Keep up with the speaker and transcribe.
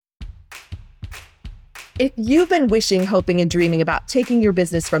If you've been wishing, hoping, and dreaming about taking your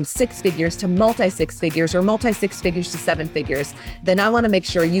business from 6 figures to multi-6 figures or multi-6 figures to 7 figures, then I want to make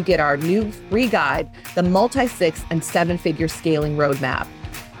sure you get our new free guide, the Multi-6 and 7-Figure Scaling Roadmap.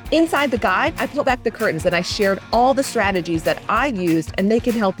 Inside the guide, I pulled back the curtains and I shared all the strategies that I used, and they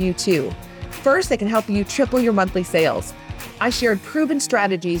can help you too. First, they can help you triple your monthly sales. I shared proven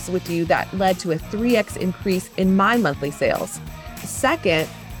strategies with you that led to a 3x increase in my monthly sales. Second,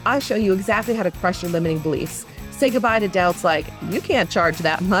 I show you exactly how to crush your limiting beliefs. Say goodbye to doubts like, you can't charge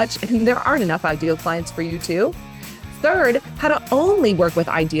that much, and there aren't enough ideal clients for you too. Third, how to only work with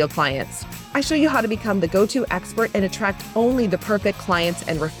ideal clients. I show you how to become the go-to expert and attract only the perfect clients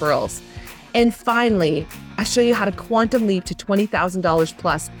and referrals. And finally, I show you how to quantum leap to $20,000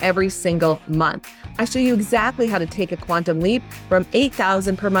 plus every single month. I show you exactly how to take a quantum leap from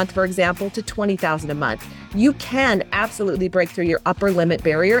 $8,000 per month, for example, to $20,000 a month. You can absolutely break through your upper limit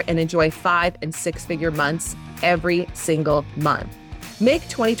barrier and enjoy 5- and 6-figure months every single month. Make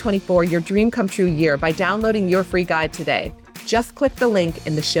 2024 your dream come true year by downloading your free guide today. Just click the link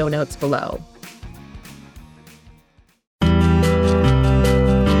in the show notes below.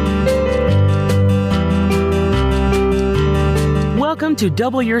 Welcome to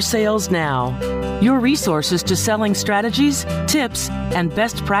Double Your Sales Now, your resources to selling strategies, tips, and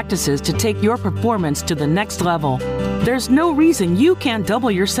best practices to take your performance to the next level. There's no reason you can't double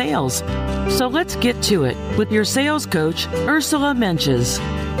your sales. So let's get to it with your sales coach, Ursula Mentjes.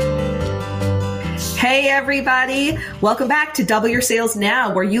 Hey everybody, welcome back to Double Your Sales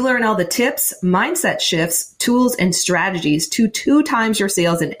Now, where you learn all the tips, mindset shifts, tools, and strategies to 2 times your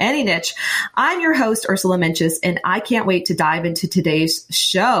sales in any niche. I'm your host, Ursula Mentjes, and I can't wait to dive into today's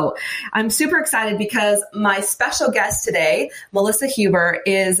show. I'm super excited because my special guest today, Melissa Huber,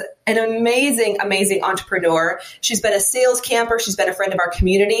 is an amazing, amazing entrepreneur. She's been a sales camper. She's been a friend of our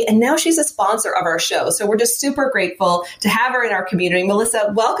community, and now she's a sponsor of our show. So we're just super grateful to have her in our community.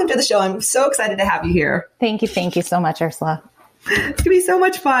 Melissa, welcome to the show. I'm so excited to have you here. Thank you. Thank you so much, Ursula. It's going to be so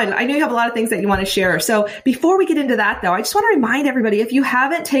much fun. I know you have a lot of things that you want to share. So before we get into that, though, I just want to remind everybody, if you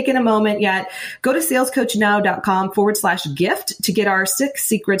haven't taken a moment yet, go to salescoachnow.com/gift to get our 6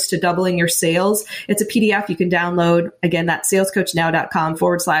 secrets to doubling your sales. It's a PDF you can download. Again, that's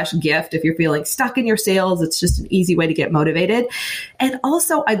salescoachnow.com/gift. If you're feeling stuck in your sales, it's just an easy way to get motivated. And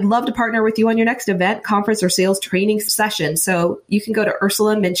also, I'd love to partner with you on your next event, conference, or sales training session. So you can go to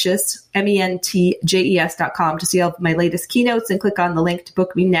Ursula Mentjes, MENTJES.com to see all of my latest keynotes and click on the link to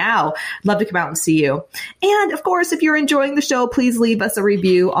book me now. I'd love to come out and see you. And of course, if you're enjoying the show, please leave us a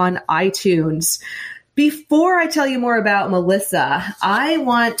review on iTunes. Before I tell you more about Melissa, I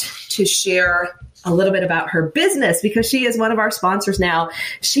want to share a little bit about her business because she is one of our sponsors now.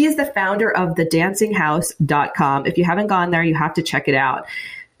 She is the founder of thedancinghouse.com. If you haven't gone there, you have to check it out.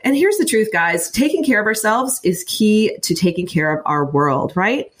 And here's the truth, guys. Taking care of ourselves is key to taking care of our world,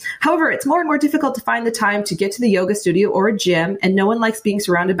 right? However, it's more and more difficult to find the time to get to the yoga studio or a gym, and no one likes being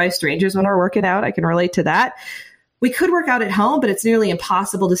surrounded by strangers when we're working out. I can relate to that. We could work out at home, but it's nearly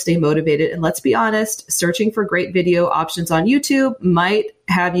impossible to stay motivated. And let's be honest, searching for great video options on YouTube might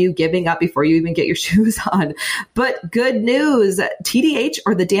have you giving up before you even get your shoes on. But good news, TDH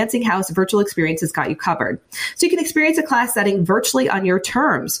or the Dancing House virtual experience has got you covered. So you can experience a class setting virtually on your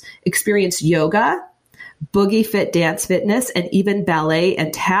terms. Experience yoga, Boogie Fit dance fitness, and even ballet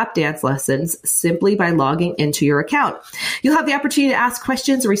and tap dance lessons simply by logging into your account. You'll have the opportunity to ask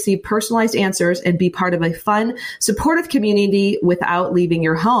questions, receive personalized answers, and be part of a fun, supportive community without leaving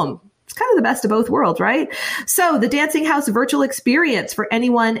your home. It's kind of the best of both worlds, right? So the Dancing House virtual experience for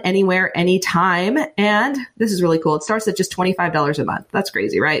anyone, anywhere, anytime. And this is really cool. It starts at just $25 a month. That's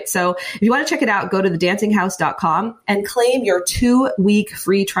crazy, right? So if you want to check it out, go to thedancinghouse.com and claim your 2-week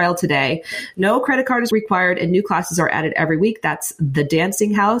free trial today. No credit card is required and new classes are added every week. That's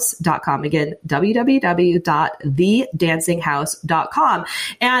thedancinghouse.com. Again, www.thedancinghouse.com.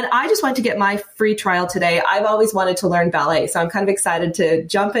 And I just went to get my free trial today. I've always wanted to learn ballet, so I'm kind of excited to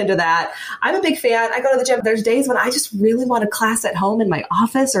jump into that. I'm a big fan. I go to the gym. There's days when I just really want a class at home in my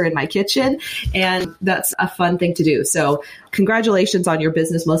office or in my kitchen, and that's a fun thing to do. So congratulations on your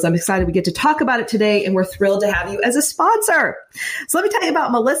business, Melissa. I'm excited we get to talk about it today, and we're thrilled to have you as a sponsor. So let me tell you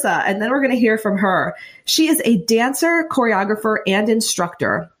about Melissa, and then we're going to hear from her. She is a dancer, choreographer, and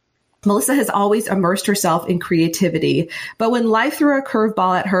instructor. Melissa has always immersed herself in creativity, but when life threw a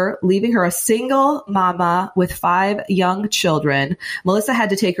curveball at her, leaving her a single mama with 5 young children, Melissa had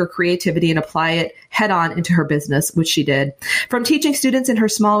to take her creativity and apply it head on into her business, which she did. From teaching students in her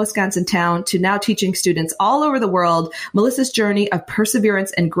small Wisconsin town to now teaching students all over the world, Melissa's journey of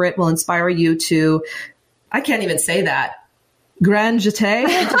perseverance and grit will inspire you to, I can't even say that, grand jeté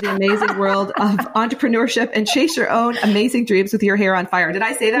into the amazing world of entrepreneurship and chase your own amazing dreams with your hair on fire. Did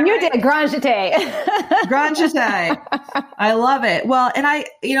I say that You right? did, grand jeté. Grand jeté. I love it. Well, and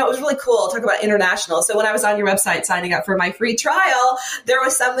it was really cool. Talk about international. So when I was on your website signing up for my free trial, there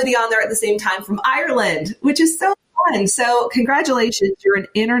was somebody on there at the same time from Ireland, which is so fun. So congratulations. You're an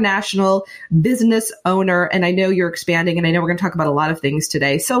international business owner, and I know you're expanding, and I know we're going to talk about a lot of things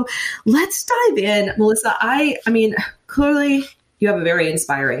today. So let's dive in. Melissa, I mean, clearly you have a very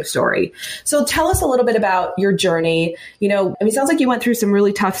inspiring story. So tell us a little bit about your journey. It sounds like you went through some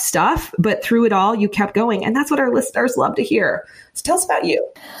really tough stuff, but through it all, you kept going. And that's what our listeners love to hear. So tell us about you.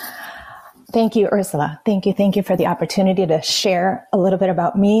 Thank you, Ursula. Thank you. Thank you for the opportunity to share a little bit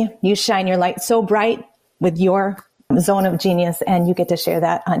about me. You shine your light so bright with your zone of genius, and you get to share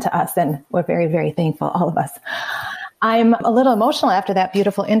that onto us. And we're very, very thankful, all of us. I'm a little emotional after that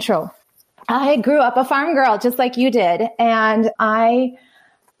beautiful intro. I grew up a farm girl, just like you did. And I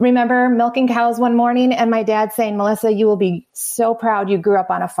remember milking cows one morning and my dad saying, Melissa, you will be so proud you grew up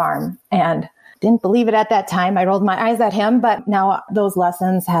on a farm. And didn't believe it at that time. I rolled my eyes at him, but now those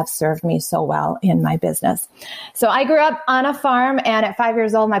lessons have served me so well in my business. So I grew up on a farm, and at 5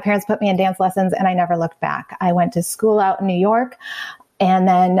 years old, my parents put me in dance lessons, and I never looked back. I went to school out in New York, and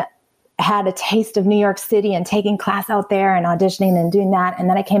then had a taste of New York City and taking class out there and auditioning and doing that. And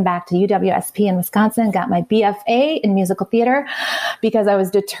then I came back to UWSP in Wisconsin, got my BFA in musical theater because I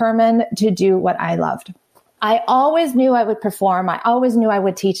was determined to do what I loved. I always knew I would perform. I always knew I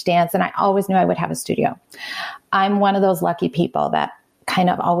would teach dance, and I always knew I would have a studio. I'm one of those lucky people that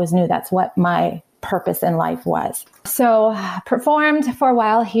kind of always knew that's what my purpose in life was. So performed for a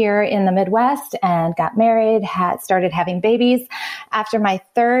while here in the Midwest and got married, started having babies. After my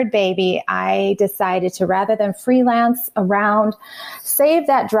third baby, I decided to, rather than freelance around, save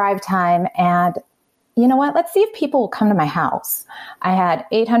that drive time and you know what? Let's see if people will come to my house. I had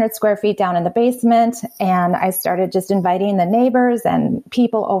 800 square feet down in the basement, and I started just inviting the neighbors and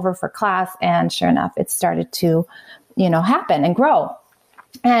people over for class. And sure enough, it started to, happen and grow.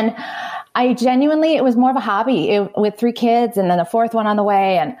 And it was more of a hobby with 3 kids and then a 4th one on the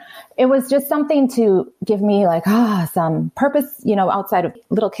way. And it was just something to give me some purpose, outside of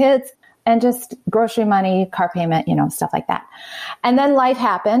little kids and just grocery money, car payment, stuff like that. And then life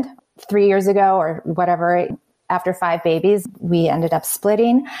happened. 3 years ago or whatever, after 5 babies, we ended up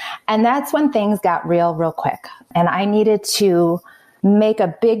splitting. And that's when things got real quick. And I needed to make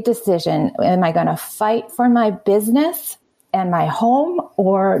a big decision. Am I going to fight for my business and my home,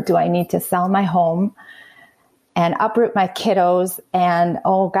 or do I need to sell my home and uproot my kiddos? And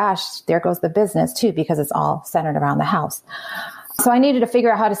oh gosh, there goes the business too, because it's all centered around the house. So I needed to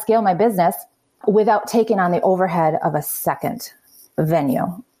figure out how to scale my business without taking on the overhead of a second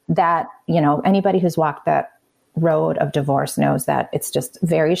venue. That, anybody who's walked that road of divorce knows that it's just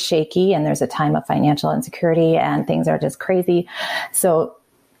very shaky, and there's a time of financial insecurity and things are just crazy. So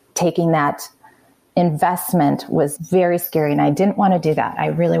taking that investment was very scary, and I didn't want to do that. I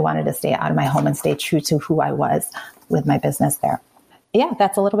really wanted to stay out of my home and stay true to who I was with my business there. Yeah,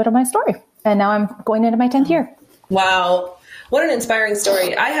 that's a little bit of my story. And now I'm going into my 10th year. Wow. What an inspiring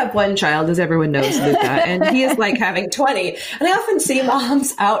story. I have one child, as everyone knows, Luca, and he is like having 20. And I often see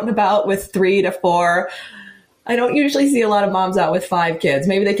moms out and about with 3 to 4. I don't usually see a lot of moms out with 5 kids.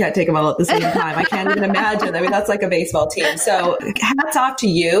 Maybe they can't take them all at the same time. I can't even imagine. I mean, that's like a baseball team. So hats off to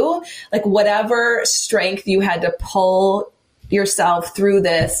you. Like whatever strength you had to pull yourself through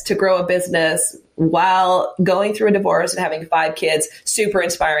this to grow a business while going through a divorce and having 5 kids, super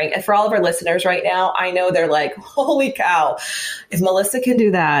inspiring. And for all of our listeners right now, I know they're like, holy cow, if Melissa can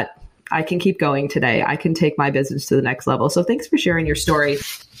do that, I can keep going today. I can take my business to the next level. So thanks for sharing your story.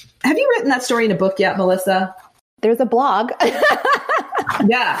 Have you written that story in a book yet, Melissa? There's a blog.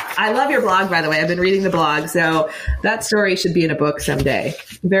 Yeah, I love your blog, by the way. I've been reading the blog. So that story should be in a book someday.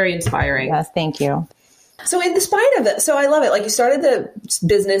 Very inspiring. Yes, thank you. So in spite of it, so I love it. Like you started the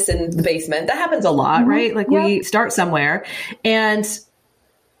business in the basement. That happens a lot, right? Like we start somewhere and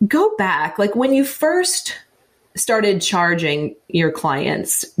go back. Like when you first started charging your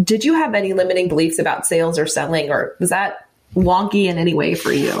clients, did you have any limiting beliefs about sales or selling, or was that wonky in any way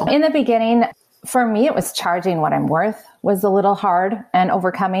for you? In the beginning, for me, it was charging what I'm worth was a little hard and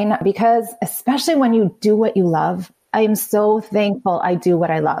overcoming, because especially when you do what you love, I am so thankful I do what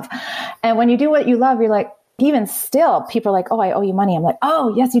I love. And when you do what you love, you're like, even still, people are like, oh, I owe you money. I'm like,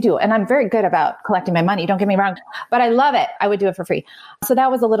 oh, yes, you do. And I'm very good about collecting my money. Don't get me wrong, but I love it. I would do it for free. So that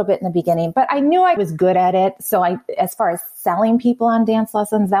was a little bit in the beginning, but I knew I was good at it. So as far as selling people on dance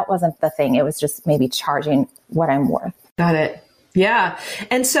lessons, that wasn't the thing. It was just maybe charging what I'm worth. Got it. Yeah.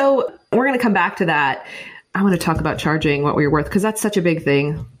 And so we're going to come back to that. I want to talk about charging what we're worth, because that's such a big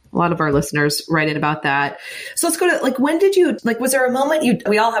thing. A lot of our listeners write in about that. So let's go to like, when did you, like, was there a moment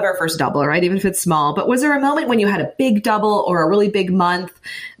we all have our first double, right? Even if it's small, but was there a moment when you had a big double or a really big month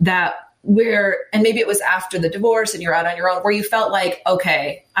and maybe it was after the divorce and you're out on your own, where you felt like,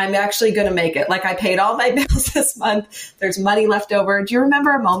 okay, I'm actually going to make it. Like, I paid all my bills this month. There's money left over. Do you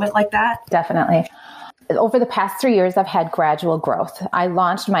remember a moment like that? Definitely. Over the past 3 years, I've had gradual growth. I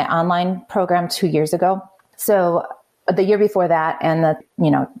launched my online program 2 years ago. So the year before that,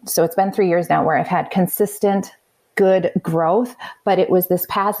 so it's been 3 years now where I've had consistent, good growth, but it was this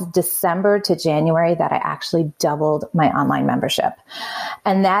past December to January that I actually doubled my online membership.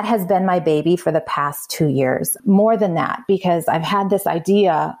 And that has been my baby for the past 2 years. More than that, because I've had this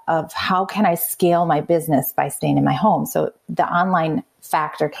idea of how can I scale my business by staying in my home? So the online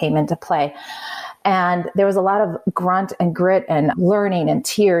factor came into play. And there was a lot of grunt and grit and learning and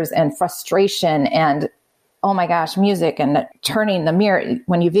tears and frustration and, oh my gosh, music and turning the mirror.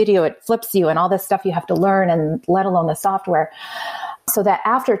 When you video, it flips you and all this stuff you have to learn, and let alone the software. So that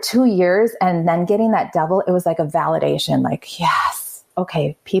after 2 years and then getting that double, it was like a validation, like, yes,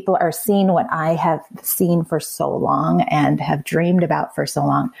 okay, people are seeing what I have seen for so long and have dreamed about for so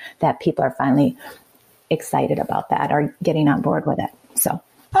long, that people are finally excited about that or getting on board with it. So.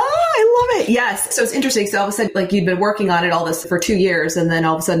 Oh, I love it. Yes. So it's interesting. So all of a sudden, like, you've been working on it all this for 2 years, and then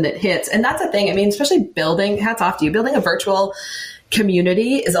all of a sudden it hits. And that's the thing. I mean, especially hats off to you, building a virtual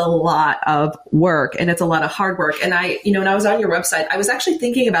community is a lot of work, and it's a lot of hard work. And when I was on your website, I was actually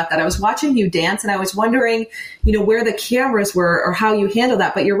thinking about that. I was watching you dance and I was wondering, where the cameras were or how you handle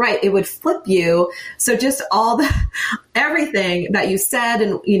that. But you're right. It would flip you. So just everything that you said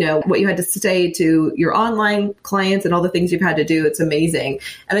and, what you had to say to your online clients and all the things you've had to do, it's amazing.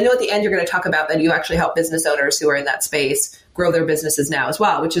 And I know at the end, you're going to talk about that you actually help business owners who are in that space grow their businesses now as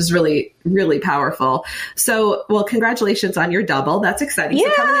well, which is really, really powerful. So, well, congratulations on your double. That's exciting. Yeah.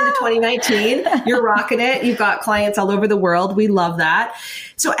 So coming into 2019, you're rocking it. You've got clients all over the world. We love that.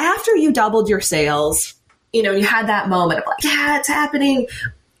 So after you doubled your sales, you had that moment of like, yeah, it's happening.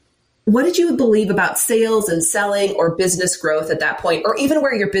 What did you believe about sales and selling or business growth at that point, or even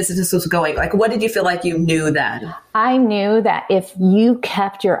where your business was going? Like, what did you feel like you knew then? I knew that if you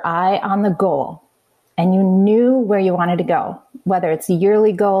kept your eye on the goal and you knew where you wanted to go, whether it's a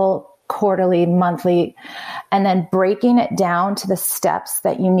yearly goal, quarterly, monthly, and then breaking it down to the steps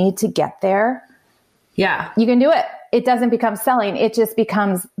that you need to get there, yeah, you can do it. It doesn't become selling. It just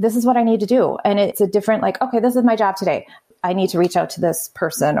becomes, this is what I need to do. And it's a different, like, okay, this is my job today. I need to reach out to this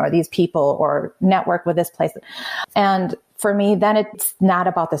person or these people or network with this place. And for me, then it's not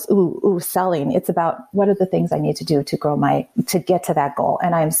about this, selling. It's about what are the things I need to do to grow to get to that goal.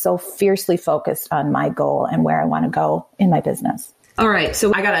 And I'm so fiercely focused on my goal and where I want to go in my business. All right.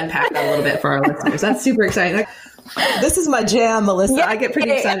 So I got to unpack that a little bit for our listeners. That's super exciting. This is my jam, Melissa. Yeah. I get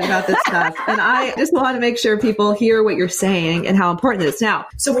pretty excited about this stuff. And I just want to make sure people hear what you're saying and how important it is. Now,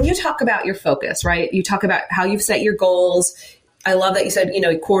 so when you talk about your focus, right, you talk about how you've set your goals. I love that you said,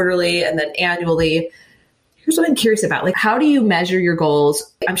 quarterly and then annually. Here's what I'm curious about. Like, how do you measure your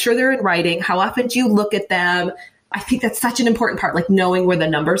goals? I'm sure they're in writing. How often do you look at them? I think that's such an important part, like knowing where the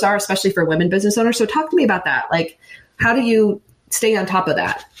numbers are, especially for women business owners. So talk to me about that. Like, how do you stay on top of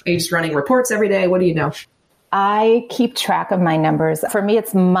that? Are you just running reports every day? What do you know? I keep track of my numbers. For me,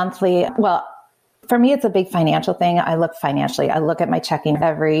 it's monthly. Well, for me, it's a big financial thing. I look financially. I look at my checking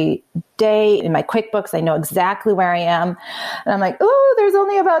every day in my QuickBooks. I know exactly where I am. And I'm like, oh, there's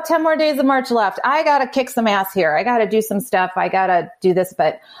only about 10 more days of March left. I got to kick some ass here. I got to do some stuff. I got to do this,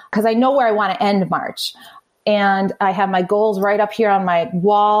 but because I know where I want to end March. And I have my goals right up here on my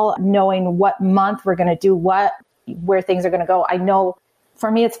wall, knowing what month we're going to do what, where things are going to go. I know for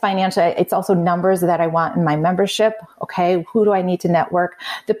me, it's financial. It's also numbers that I want in my membership. Okay. Who do I need to network?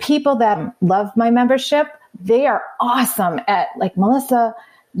 The people that love my membership, they are awesome at, like, Melissa,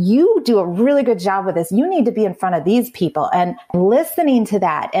 you do a really good job with this. You need to be in front of these people, and listening to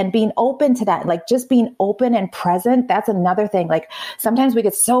that and being open to that, like just being open and present. That's another thing. Like, sometimes we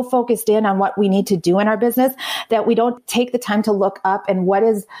get so focused in on what we need to do in our business that we don't take the time to look up and what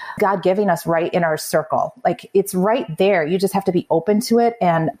is God giving us right in our circle. Like, it's right there. You just have to be open to it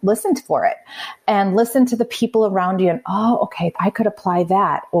and listen for it and listen to the people around you. And, oh, okay, I could apply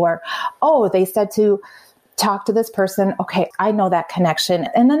that. Or, oh, they said to talk to this person. Okay, I know that connection.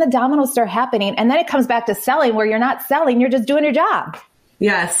 And then the dominoes start happening. And then it comes back to selling, where you're not selling, you're just doing your job.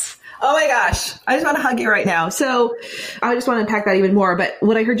 Yes. Oh my gosh. I just want to hug you right now. So I just want to unpack that even more. But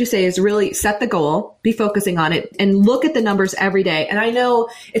what I heard you say is really set the goal, be focusing on it, and look at the numbers every day. And I know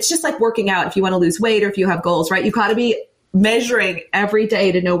it's just like working out. If you want to lose weight or if you have goals, right? You've got to be measuring every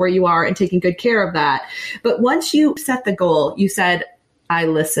day to know where you are and taking good care of that. But once you set the goal, you said, I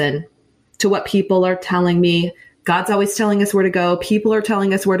listen to what people are telling me. God's always telling us where to go. People are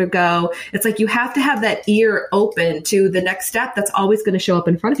telling us where to go. It's like you have to have that ear open to the next step that's always going to show up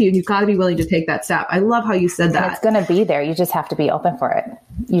in front of you. And you've got to be willing to take that step. I love how you said that. And it's going to be there. You just have to be open for it.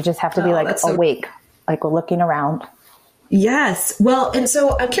 You just have to be like awake, like we're looking around. Yes. Well, and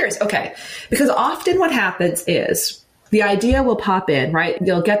so I'm curious. Okay. Because often what happens is the idea will pop in, right?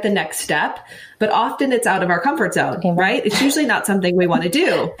 You'll get the next step, but often it's out of our comfort zone, right? It's usually not something we want to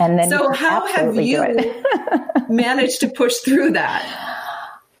do. And then so how have you managed to push through that?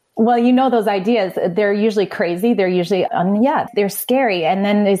 Well, you know, those ideas, they're usually crazy. They're usually, they're scary. And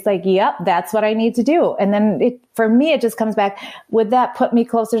then it's like, yep, that's what I need to do. And then for me, it just comes back, would that put me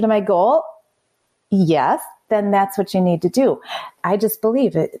closer to my goal? Yes. Then that's what you need to do. I just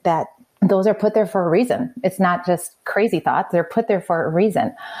believe that those are put there for a reason. It's not just crazy thoughts. They're put there for a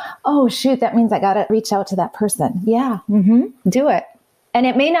reason. Oh, shoot, that means I got to reach out to that person. Yeah, do it. And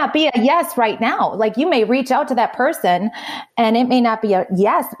it may not be a yes right now. Like you may reach out to that person and it may not be a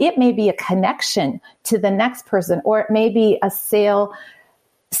yes. It may be a connection to the next person, or it may be a sale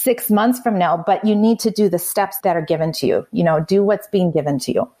 6 months from now, but you need to do the steps that are given to you. You know, do what's being given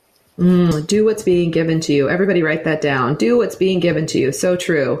to you. Do what's being given to you. Everybody write that down. Do what's being given to you. So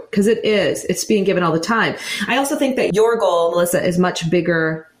true. Because it's being given all the time. I also think that your goal, Melissa, is much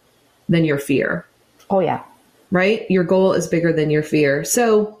bigger than your fear. Oh, yeah. Right? Your goal is bigger than your fear.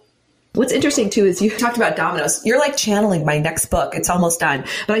 So what's interesting too is you talked about dominoes. You're like channeling my next book. It's almost done.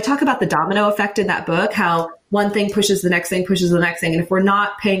 But I talk about the domino effect in that book, how one thing pushes the next thing, pushes the next thing. And if we're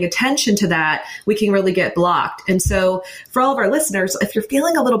not paying attention to that, we can really get blocked. And so for all of our listeners, if you're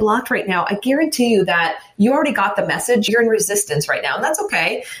feeling a little blocked right now, I guarantee you that you already got the message. You're in resistance right now, and that's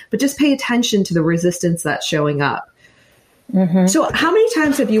okay. But just pay attention to the resistance that's showing up. Mm-hmm. So how many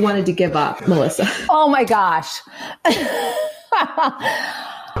times have you wanted to give up, Melissa? Oh my gosh.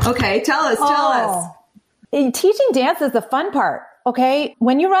 Okay, tell us. Teaching dance is the fun part. Okay.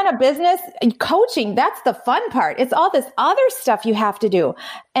 When you run a business, coaching, that's the fun part. It's all this other stuff you have to do.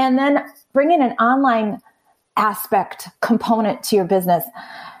 And then bring in an online aspect component to your business.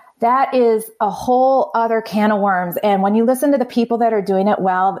 That is a whole other can of worms. And when you listen to the people that are doing it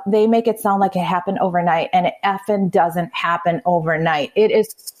well, they make it sound like it happened overnight, and it effing doesn't happen overnight. It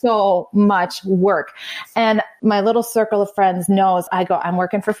is so much work. And my little circle of friends knows I'm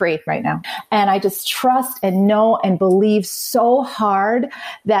working for free right now. And I just trust and know and believe so hard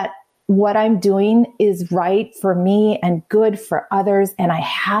that what I'm doing is right for me and good for others. And I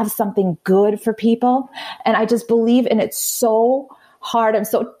have something good for people. And I just believe in it so hard. I'm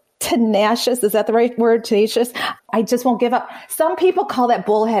so tenacious. Is that the right word? Tenacious. I just won't give up. Some people call that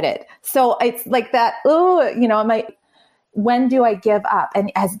bullheaded. So it's like that. When do I give up?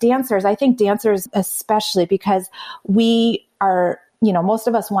 And as dancers, I think dancers, especially because we are, most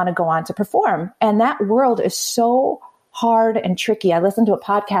of us want to go on to perform, and that world is so hard and tricky. I listened to a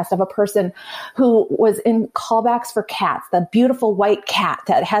podcast of a person who was in callbacks for Cats, the beautiful white cat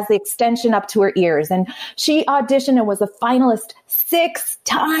that has the extension up to her ears. And she auditioned and was a finalist 6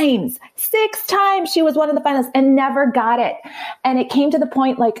 times. 6 times she was one of the finalists and never got it. And it came to the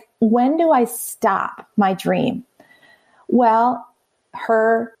point, like, when do I stop my dream? Well,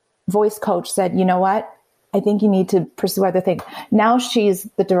 her voice coach said, you know what? I think you need to pursue other things. Now she's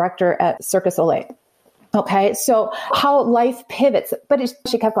the director at Cirque du Soleil. Okay. So how life pivots, but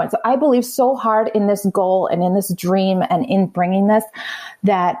she kept going. So I believe so hard in this goal and in this dream and in bringing this,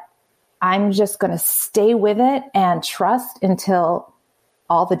 that I'm just going to stay with it and trust until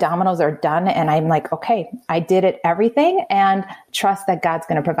all the dominoes are done. And I'm like, okay, I did it, everything, and trust that God's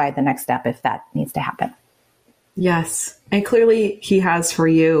going to provide the next step if that needs to happen. Yes. And clearly he has for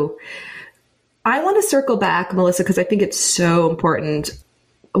you. I want to circle back, Melissa, because I think it's so important.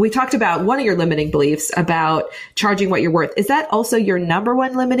 We talked about one of your limiting beliefs about charging what you're worth. Is that also your number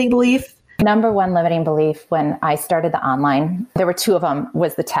one limiting belief? Number one limiting belief when I started the online, there were 2 of them,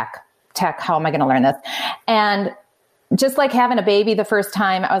 was the tech. How am I going to learn this? And just like having a baby the first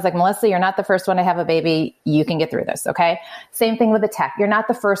time, I was like, Melissa, you're not the first one to have a baby. You can get through this. Okay. Same thing with the tech. You're not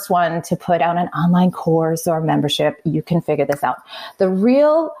the first one to put out an online course or membership. You can figure this out. The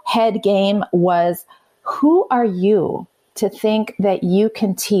real head game was, who are you to think that you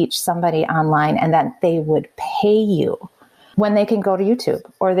can teach somebody online and that they would pay you when they can go to YouTube,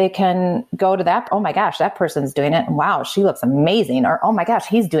 or they can go to that? Oh my gosh, that person's doing it. And wow, she looks amazing. Or, oh my gosh,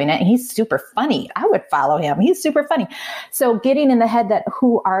 he's doing it and he's super funny. I would follow him. He's super funny. So getting in the head that,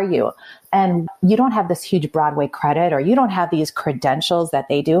 who are you? And you don't have this huge Broadway credit, or you don't have these credentials that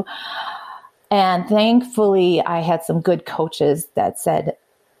they do. And thankfully, I had some good coaches that said,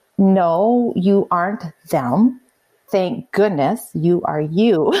 no, you aren't them. Thank goodness you are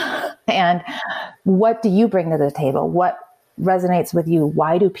you. And what do you bring to the table? What resonates with you?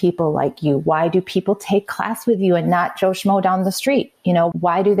 Why do people like you? Why do people take class with you and not Joe Schmo down the street?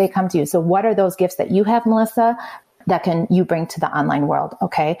 Why do they come to you? So what are those gifts that you have, Melissa, that you bring to the online world?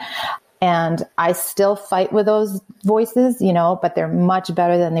 Okay. And I still fight with those voices, but they're much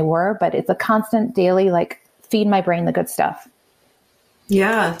better than they were. But it's a constant daily, feed my brain the good stuff.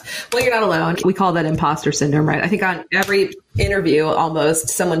 Yeah. Well, you're not alone. We call that imposter syndrome, right? I think on every interview,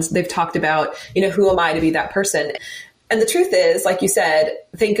 almost they've talked about, who am I to be that person? And the truth is, like you said,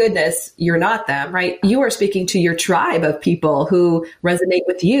 thank goodness you're not them, right? You are speaking to your tribe of people who resonate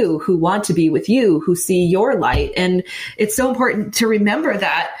with you, who want to be with you, who see your light. And it's so important to remember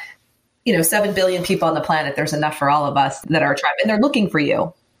that, 7 billion people on the planet, there's enough for all of us that are a tribe, and they're looking for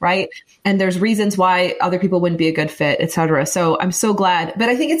you. Right. And there's reasons why other people wouldn't be a good fit, et cetera. So I'm so glad. But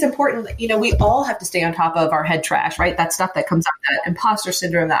I think it's important that, we all have to stay on top of our head trash, right? That stuff that comes up, that imposter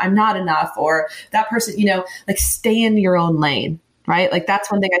syndrome, that I'm not enough, or that person, stay in your own lane, right?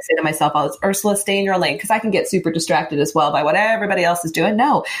 That's one thing I say to myself, Ursula, stay in your lane, because I can get super distracted as well by what everybody else is doing.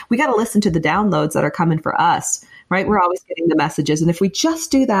 No, we got to listen to the downloads that are coming for us, right? We're always getting the messages. And if we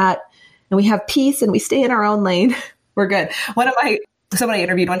just do that and we have peace and we stay in our own lane, we're good. Someone I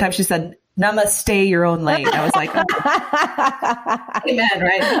interviewed one time, she said, namaste your own lane. I was like, oh. Amen,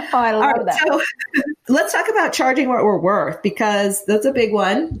 right? Oh, I love that. So let's talk about charging what we're worth, because that's a big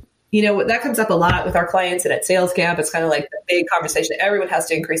one. That comes up a lot with our clients and at Sales Camp. It's kind of like the big conversation. Everyone has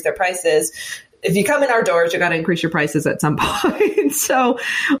to increase their prices. If you come in our doors, you got to increase your prices at some point. So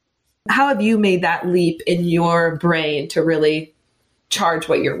how have you made that leap in your brain to really charge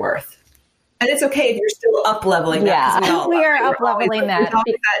what you're worth? And it's okay if you're still up-leveling that. Yeah, we are up-leveling that.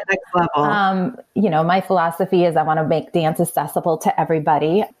 That next level. My philosophy is I want to make dance accessible to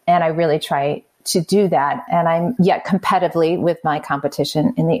everybody. And I really try to do that. And I'm yet competitively with my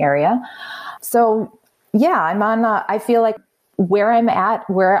competition in the area. So yeah, I feel like where I'm at,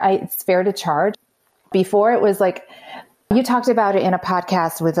 it's fair to charge. Before it was like, you talked about it in a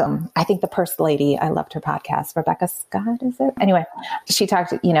podcast with, I think the Purse Lady. I loved her podcast. Rebecca Scott, is it? Anyway, she talked,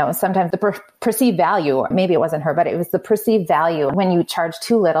 sometimes the perceived value, maybe it wasn't her, but it was the perceived value. When you charge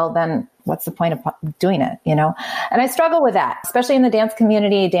too little, then what's the point of doing it, And I struggle with that, especially in the dance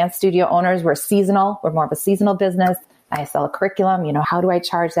community. Dance studio owners, we're seasonal. We're more of a seasonal business. I sell a curriculum. How do I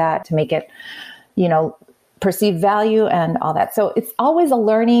charge that to make it, perceived value and all that? So it's always a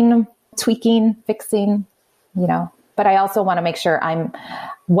learning, tweaking, fixing, But I also want to make sure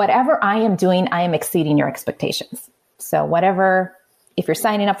whatever I am doing, I am exceeding your expectations. So if you're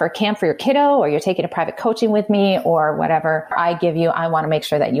signing up for a camp for your kiddo, or you're taking a private coaching with me, or whatever I give you, I want to make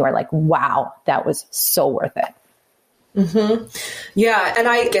sure that you are like, wow, that was so worth it. Mm-hmm. Yeah. And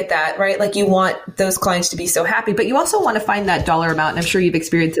I get that, right? You want those clients to be so happy, but you also want to find that dollar amount. And I'm sure you've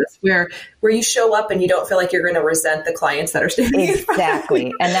experienced this where you show up and you don't feel like you're going to resent the clients that are standing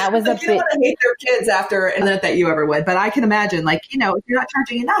Exactly. And that was you don't want to hate their kids after an event that you ever would. But I can imagine if you're not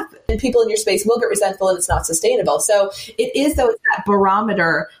charging enough, and people in your space will get resentful and it's not sustainable. So it is, though, it's that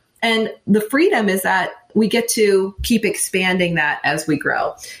barometer. And the freedom is that we get to keep expanding that as we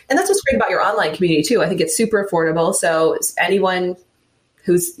grow. And that's what's great about your online community too. I think it's super affordable. So anyone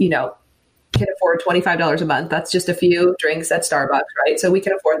who's, can afford $25 a month, that's just a few drinks at Starbucks, right? So we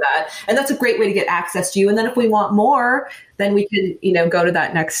can afford that. And that's a great way to get access to you. And then if we want more, then we can, go to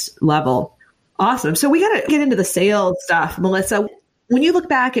that next level. Awesome. So we got to get into the sales stuff. Melissa, when you look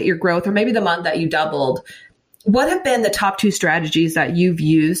back at your growth, or maybe the month that you doubled, what have been the top 2 strategies that you've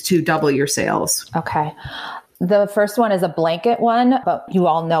used to double your sales? Okay. The first one is a blanket one, but you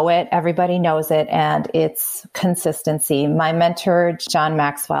all know it. Everybody knows it. And it's consistency. My mentor, John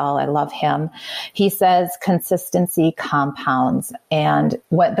Maxwell, I love him. He says consistency compounds. And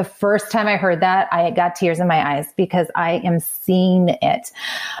the first time I heard that, I got tears in my eyes, because I am seeing it.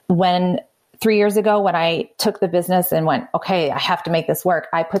 3 years ago, when I took the business and went, okay, I have to make this work,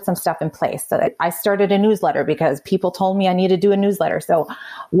 I put some stuff in place. So I started a newsletter because people told me I need to do a newsletter. So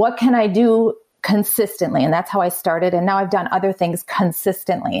what can I do consistently? And that's how I started. And now I've done other things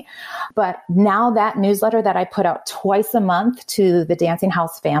consistently. But now that newsletter that I put out twice a month to the Dancing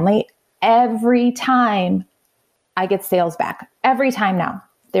House family, every time I get sales back. Every time now.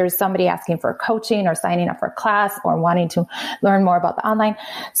 There's somebody asking for coaching or signing up for a class or wanting to learn more about the online.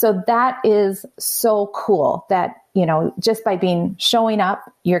 So that is so cool that, just by showing up,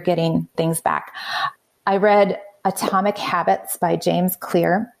 you're getting things back. I read Atomic Habits by James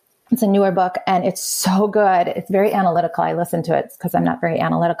Clear. It's a newer book and it's so good. It's very analytical. I listen to it because I'm not very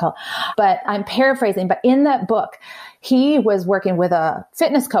analytical, but I'm paraphrasing. But in that book, he was working with a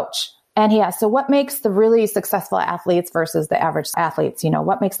fitness coach. And he asked, so what makes the really successful athletes versus the average athletes?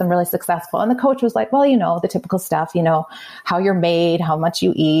 What makes them really successful? And the coach was like, well, the typical stuff, how you're made, how much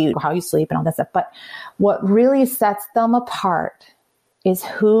you eat, how you sleep and all that stuff. But what really sets them apart is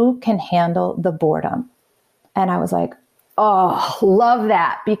who can handle the boredom. And I was like, oh, love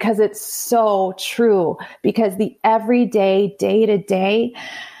that, because it's so true. Because the everyday, day to day,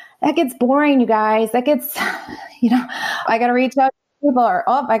 that gets boring, you guys. That gets, I got to reach out to people, or,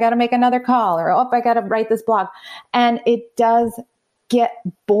 I got to make another call, or, I got to write this blog. And it does get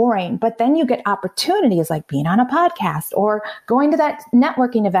boring, but then you get opportunities like being on a podcast or going to that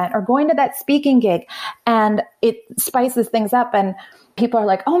networking event or going to that speaking gig, and it spices things up. And people are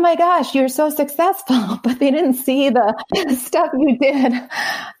like, oh my gosh, you're so successful, but they didn't see the stuff you did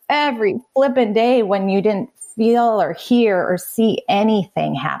every flipping day when you didn't feel or hear or see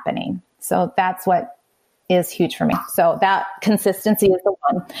anything happening. So that's what is huge for me. So that consistency is the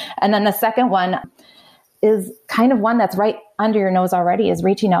one. And then the second one is kind of one that's right under your nose already, is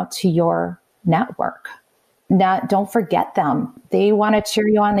reaching out to your network. Don't forget them. They want to cheer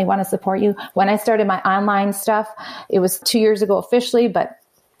you on. They want to support you. When I started my online stuff, it was 2 years ago officially, but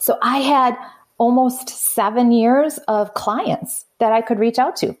so I had almost 7 years of clients that I could reach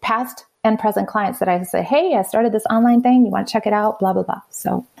out to, past and present clients that I could say, hey, I started this online thing. You want to check it out? Blah, blah, blah.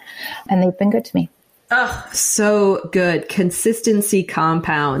 So, and they've been good to me. Oh, so good. Consistency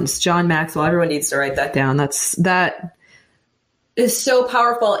compounds. John Maxwell. Everyone needs to write that down. That is so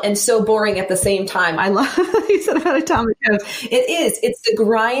powerful and so boring at the same time. I love what you said about Atomic Habits. It is. It's the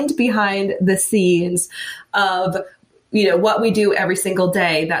grind behind the scenes of, what we do every single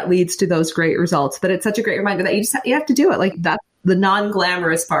day that leads to those great results. But it's such a great reminder that you have to do it. Like, that's the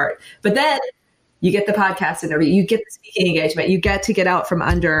non-glamorous part. But then you get the podcast interview, you get the speaking engagement, you get to get out from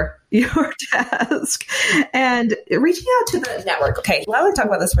under your desk and reaching out to the network. Okay, well, I want to talk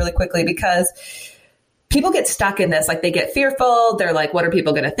about this really quickly because people get stuck in this. Like, they get fearful. They're like, what are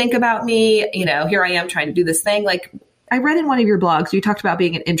people going to think about me? Here I am trying to do this thing. Like, I read in one of your blogs, you talked about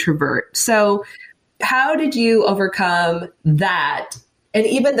being an introvert. So how did you overcome that? And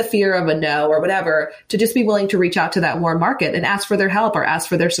even the fear of a no or whatever, to just be willing to reach out to that warm market and ask for their help or ask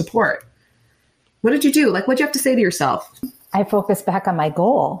for their support. What did you do? Like, what'd you have to say to yourself? I focused back on my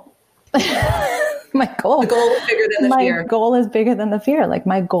goal. My goal. The goal is bigger than the fear. My goal is bigger than the fear. Like,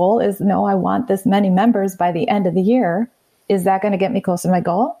 my goal is, no, I want this many members by the end of the year. Is that going to get me closer to my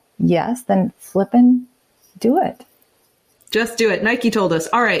goal? Yes. Then flipping do it. Just do it. Nike told us.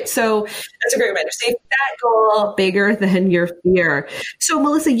 All right. So that's a great reminder. Say that goal bigger than your fear. So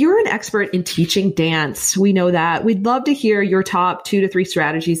Melissa, you're an expert in teaching dance. We know that. We'd love to hear your top 2 to 3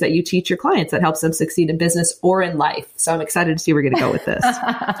 strategies that you teach your clients that helps them succeed in business or in life. So I'm excited to see where we're going to go with this.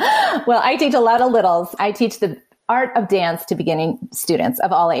 Well, I teach a lot of littles. I teach the art of dance to beginning students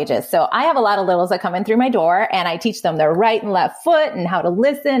of all ages. So I have a lot of littles that come in through my door, and I teach them their right and left foot and how to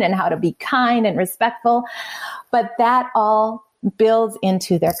listen and how to be kind and respectful. But that all builds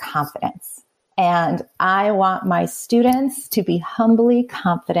into their confidence. And I want my students to be humbly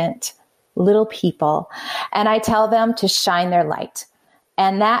confident little people. And I tell them to shine their light.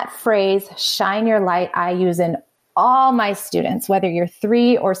 And that phrase, shine your light, I use in all my students, whether you're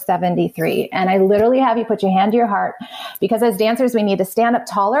 3 or 73. And I literally have you put your hand to your heart, because as dancers, we need to stand up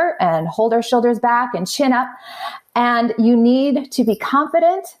taller and hold our shoulders back and chin up. And you need to be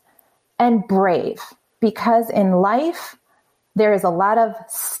confident and brave, because in life, there is a lot of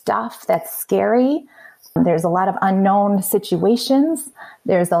stuff that's scary. There's a lot of unknown situations.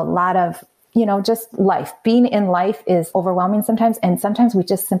 There's a lot of, just life. Being in life is overwhelming sometimes. And sometimes we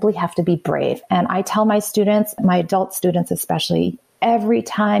just simply have to be brave. And I tell my students, my adult students especially, every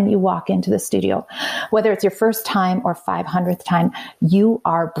time you walk into the studio, whether it's your first time or 500th time, you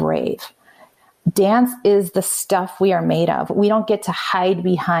are brave. Dance is the stuff we are made of. We don't get to hide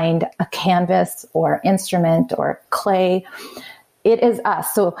behind a canvas or instrument or clay. It is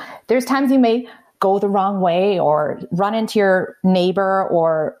us. So there's times you may go the wrong way or run into your neighbor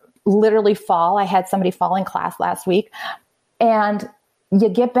or literally fall. I had somebody fall in class last week, and you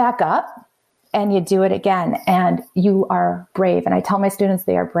get back up and you do it again, and you are brave. And I tell my students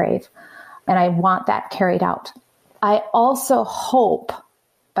they are brave, and I want that carried out. I also hope,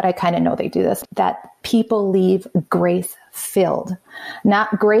 but I kind of know they do this, that people leave grace-filled,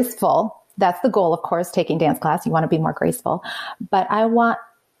 not graceful. That's the goal, of course, taking dance class. You want to be more graceful. But I want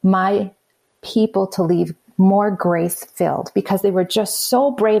my people to leave more grace filled because they were just so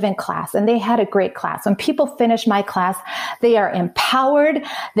brave in class and they had a great class. When people finish my class, they are empowered,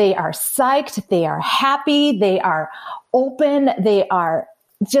 they are psyched, they are happy, they are open, they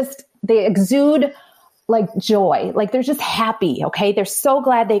exude like joy, like they're just happy. Okay. They're so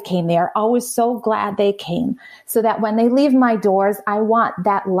glad they came. They are always so glad they came, so that when they leave my doors, I want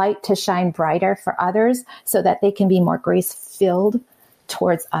that light to shine brighter for others so that they can be more grace filled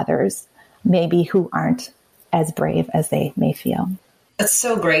towards others, maybe who aren't as brave as they may feel. That's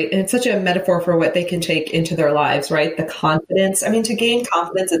so great. And it's such a metaphor for what they can take into their lives, right? The confidence. I mean, to gain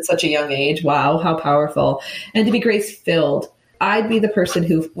confidence at such a young age. Wow, how powerful. And to be grace filled. I'd be the person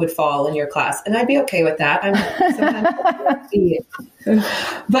who would fall in your class, and I'd be okay with that.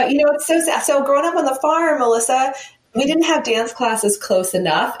 But it's so sad. So growing up on the farm, Melissa, we didn't have dance classes close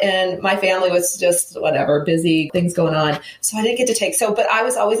enough, and my family was just busy things going on. So I didn't get to take. But I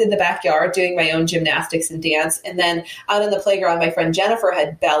was always in the backyard doing my own gymnastics and dance. And then out on the playground, my friend Jennifer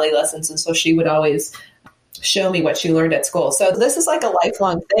had ballet lessons. And so she would always show me what she learned at school. So this is like a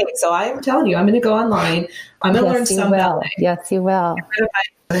lifelong thing. So I'm telling you, I'm going to go online. I'm going to learn some ballet. Yes, you will. I'm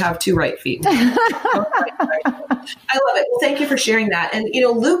going to have 2 right feet. I love it. Well, thank you for sharing that. And,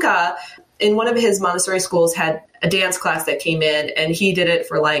 Luca, in one of his Montessori schools, had a dance class that came in, and he did it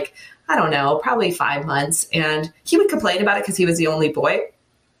for probably 5 months. And he would complain about it because he was the only boy.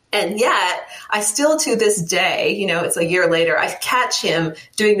 And yet I still, to this day, it's a year later, I catch him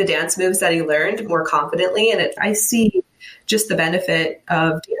doing the dance moves that he learned more confidently. And I see just the benefit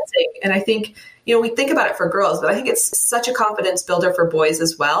of dancing. And I think, we think about it for girls, but I think it's such a confidence builder for boys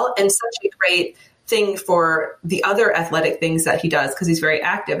as well. And such a great thing for the other athletic things that he does, because he's very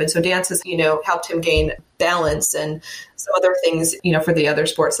active. And so dance has, helped him gain balance and some other things, for the other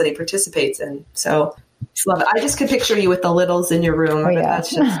sports that he participates in. So just love it. I just could picture you with the littles in your room. Oh, yeah.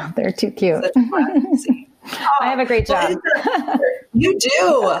 They're too cute. I have a great job. You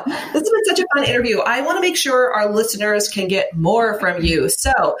do. This has been such a fun interview. I want to make sure our listeners can get more from you.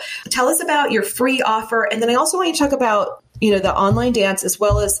 So tell us about your free offer. And then I also want you to talk about, the online dance as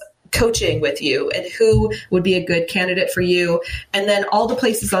well as coaching with you and who would be a good candidate for you. And then all the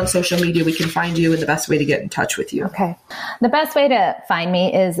places on social media we can find you and the best way to get in touch with you. Okay. The best way to find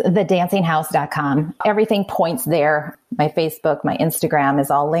me is thedancinghouse.com. Everything points there. My Facebook, my Instagram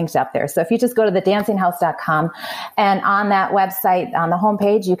is all linked up there. So if you just go to thedancinghouse.com, and on that website, on the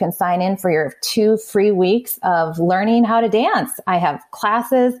homepage, you can sign in for your 2 free weeks of learning how to dance. I have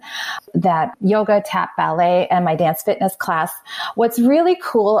classes, that yoga, tap, ballet, and my dance fitness class. What's really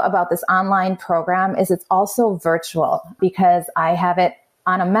cool about this online program is it's also virtual, because I have it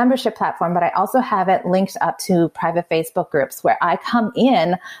on a membership platform, but I also have it linked up to private Facebook groups where I come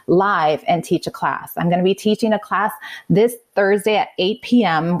in live and teach a class. I'm going to be teaching a class this Thursday at 8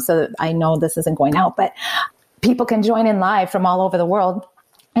 p.m. So I know this isn't going out, but people can join in live from all over the world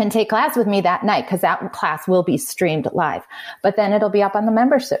and take class with me that night, because that class will be streamed live. But then it'll be up on the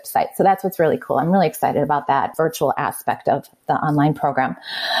membership site. So that's what's really cool. I'm really excited about that virtual aspect of the online program.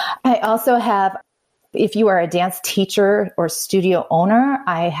 I also have, if you are a dance teacher or studio owner,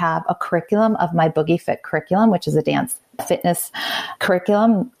 I have a curriculum of my Boogie Fit curriculum, which is a dance fitness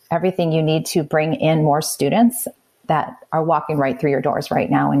curriculum, everything you need to bring in more students that are walking right through your doors right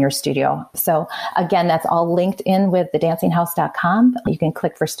now in your studio. So again, that's all linked in with thedancinghouse.com. You can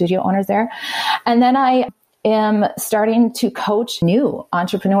click for studio owners there. And then I am starting to coach new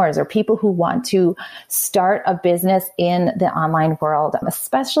entrepreneurs or people who want to start a business in the online world,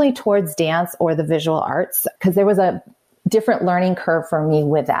 especially towards dance or the visual arts, because there was a different learning curve for me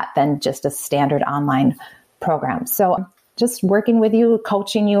with that than just a standard online program. So just working with you,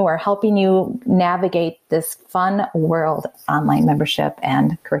 coaching you, or helping you navigate this fun world, online membership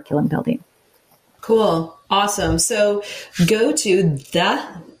and curriculum building. Cool. Awesome. So go to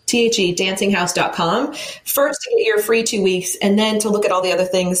dancinghouse.com first to get your free 2 weeks, and then to look at all the other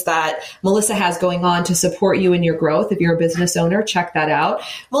things that Melissa has going on to support you in your growth. If you're a business owner, check that out.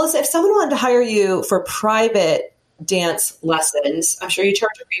 Melissa, if someone wanted to hire you for private dance lessons, I'm sure you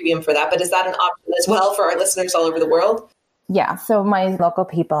charge a premium for that, but is that an option as well for our listeners all over the world? Yeah. So my local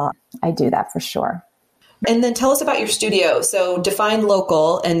people, I do that for sure. And then tell us about your studio. So define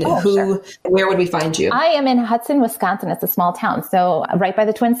local and sure. Where would we find you? I am in Hudson, Wisconsin. It's a small town. So right by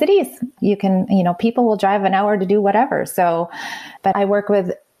the Twin Cities, you can, people will drive an hour to do whatever. So, but I work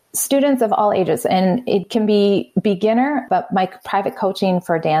with students of all ages, and it can be beginner, but my private coaching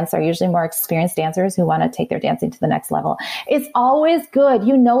for dance are usually more experienced dancers who want to take their dancing to the next level. It's always good.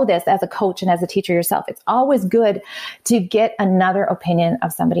 You know this as a coach and as a teacher yourself. It's always good to get another opinion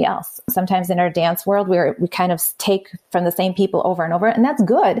of somebody else. Sometimes in our dance world, we kind of take from the same people over and over, and that's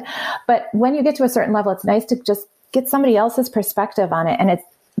good. But when you get to a certain level, it's nice to just get somebody else's perspective on it. And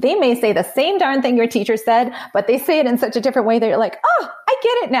they may say the same darn thing your teacher said, but they say it in such a different way that you're like, oh, I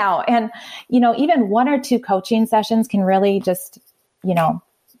get it now. And, even 1 or 2 coaching sessions can really just,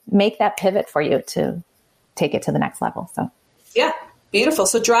 make that pivot for you to take it to the next level. So, yeah. Beautiful.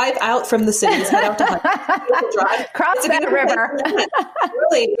 So drive out from the cities, head out to Hudson. Cross that river.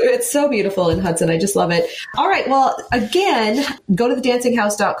 Really, it's so beautiful in Hudson. I just love it. All right. Well, again, go to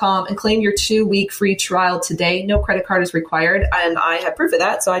thedancinghouse.com and claim your 2-week free trial today. No credit card is required. And I have proof of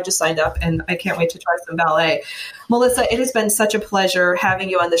that. So I just signed up and I can't wait to try some ballet. Melissa, it has been such a pleasure having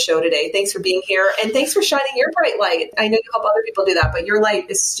you on the show today. Thanks for being here. And thanks for shining your bright light. I know you help other people do that, but your light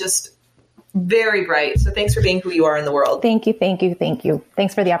is just very bright. So thanks for being who you are in the world. Thank you.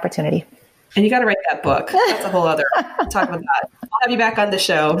 Thanks for the opportunity. And you got to write that book. That's a whole other talk about that. I'll have you back on the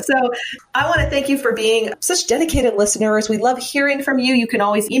show. So I want to thank you for being such dedicated listeners. We love hearing from you. You can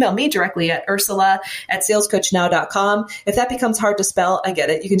always email me directly at ursula@salescoachnow.com. If that becomes hard to spell, I get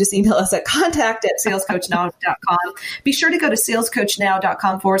it. You can just email us at contact@salescoachnow.com. Be sure to go to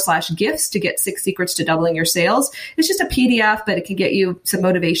salescoachnow.com/gifts to get 6 secrets to doubling your sales. It's just a PDF, but it can get you some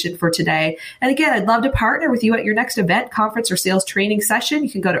motivation for today. And again, I'd love to partner with you at your next event, conference, or sales training session. You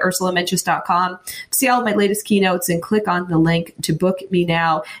can go to ursulamentjes.com to see all of my latest keynotes and click on the link to book me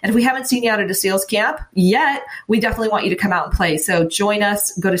now. And if we haven't seen you out at a sales camp yet, we definitely want you to come out and play. So join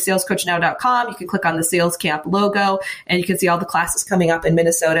us, go to salescoachnow.com. You can click on the sales camp logo and you can see all the classes coming up in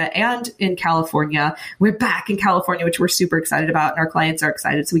Minnesota and in California. We're back in California, which we're super excited about, and our clients are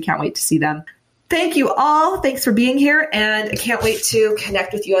excited. So we can't wait to see them. Thank you all. Thanks for being here. And I can't wait to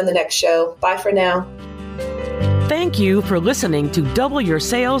connect with you on the next show. Bye for now. Thank you for listening to Double Your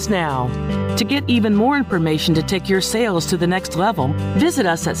Sales Now. To get even more information to take your sales to the next level, visit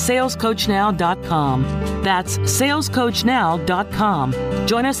us at salescoachnow.com. That's salescoachnow.com.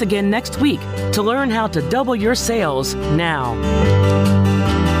 Join us again next week to learn how to double your sales now.